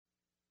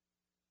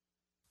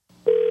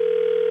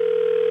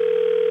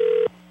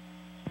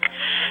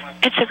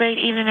It's a great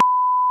evening.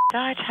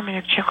 Dodge, how may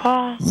I direct your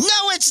call?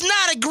 No, it's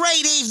not a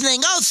great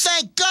evening. Oh,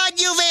 thank God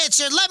you've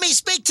answered. Let me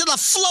speak to the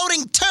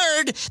floating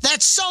turd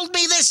that sold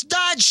me this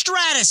Dodge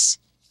Stratus.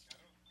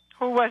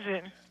 Who was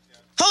it?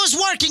 Who's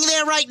working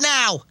there right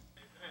now?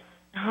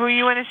 Who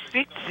you want to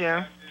speak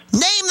to?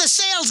 Name the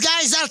sales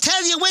guys. I'll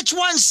tell you which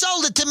one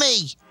sold it to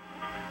me.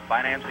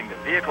 Financing the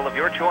vehicle of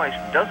your choice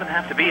doesn't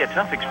have to be a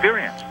tough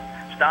experience.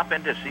 Stop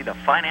in to see the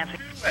financing.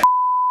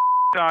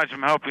 Dodge,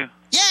 I'm help you.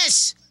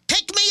 Yes.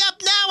 Pick me up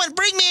now and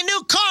bring me a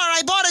new car.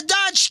 I bought a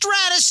Dodge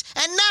Stratus,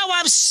 and now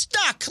I'm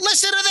stuck.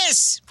 Listen to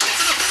this.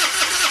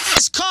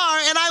 This car,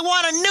 and I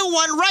want a new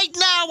one right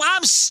now.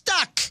 I'm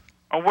stuck.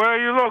 Oh, where are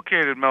you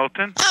located,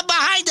 Milton? I'm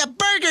behind a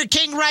Burger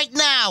King right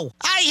now.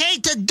 I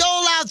hate to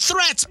dole out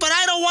threats, but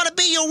I don't want to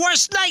be your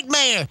worst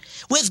nightmare.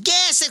 With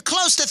gas at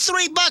close to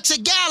 $3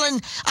 a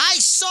gallon, I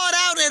sought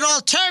out an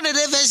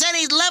alternative as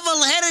any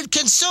level-headed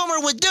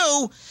consumer would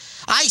do.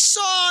 I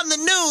saw on the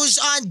news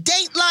on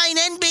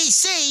Dateline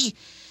NBC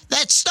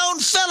that Stone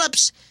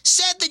Phillips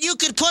said that you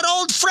could put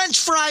old French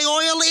fry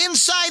oil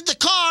inside the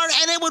car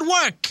and it would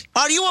work.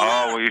 Are you aware?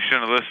 Oh, well, you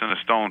shouldn't have listened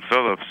to Stone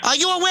Phillips. Are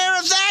you aware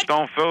of that?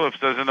 Stone Phillips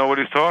doesn't know what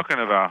he's talking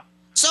about.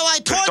 So I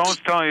If poured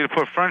Stone's telling you to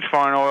put French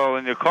fry oil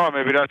in your car,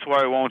 maybe that's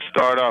why it won't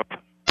start up.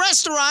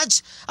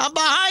 restaurants. I'm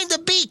behind the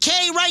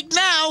BK right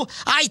now.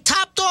 I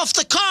topped off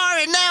the car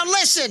and now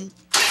listen.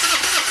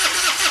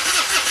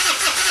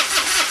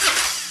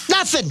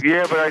 Nothing.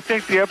 Yeah, but I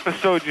think the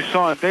episode you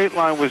saw on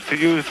Dateline was to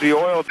use the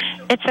oil.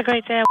 It's a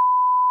great day.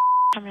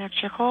 Coming up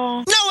your call.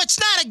 No, it's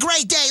not a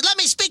great day. Let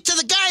me speak to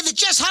the guy that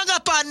just hung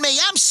up on me.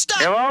 I'm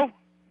stuck. Hello?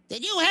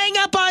 Did you hang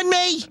up on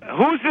me?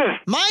 Who's this?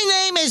 My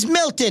name is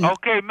Milton.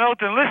 Okay,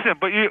 Milton, listen,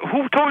 but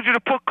who told you to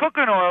put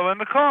cooking oil in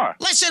the car?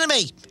 Listen to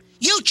me.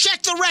 You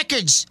check the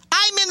records.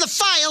 I'm in the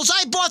files.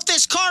 I bought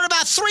this car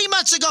about 3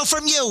 months ago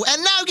from you,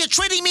 and now you're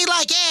treating me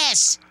like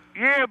ass.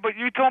 Yeah, but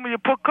you told me you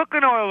put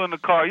cooking oil in the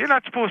car. You're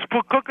not supposed to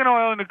put cooking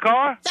oil in the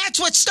car. That's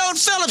what Stone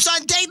Phillips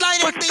on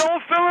Dateline But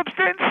Stone Phillips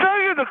didn't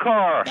sell you the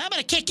car. I'm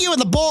going to kick you in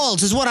the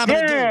balls is what I'm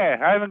going to do. Yeah,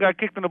 I haven't got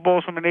kicked in the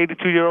balls from an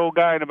 82-year-old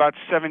guy in about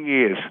 7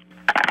 years.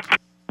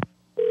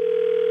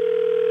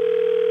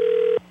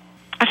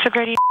 That's a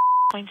great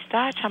points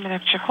Dodge. I'm going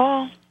to your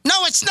call.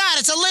 No, it's not.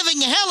 It's a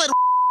living hell at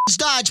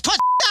Dodge. Put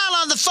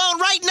down on the phone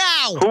right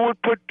now. Who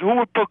would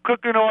put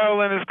cooking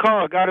oil in his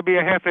car? Got to be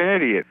a half an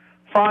idiot.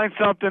 Find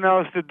something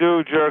else to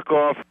do, jerk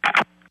off.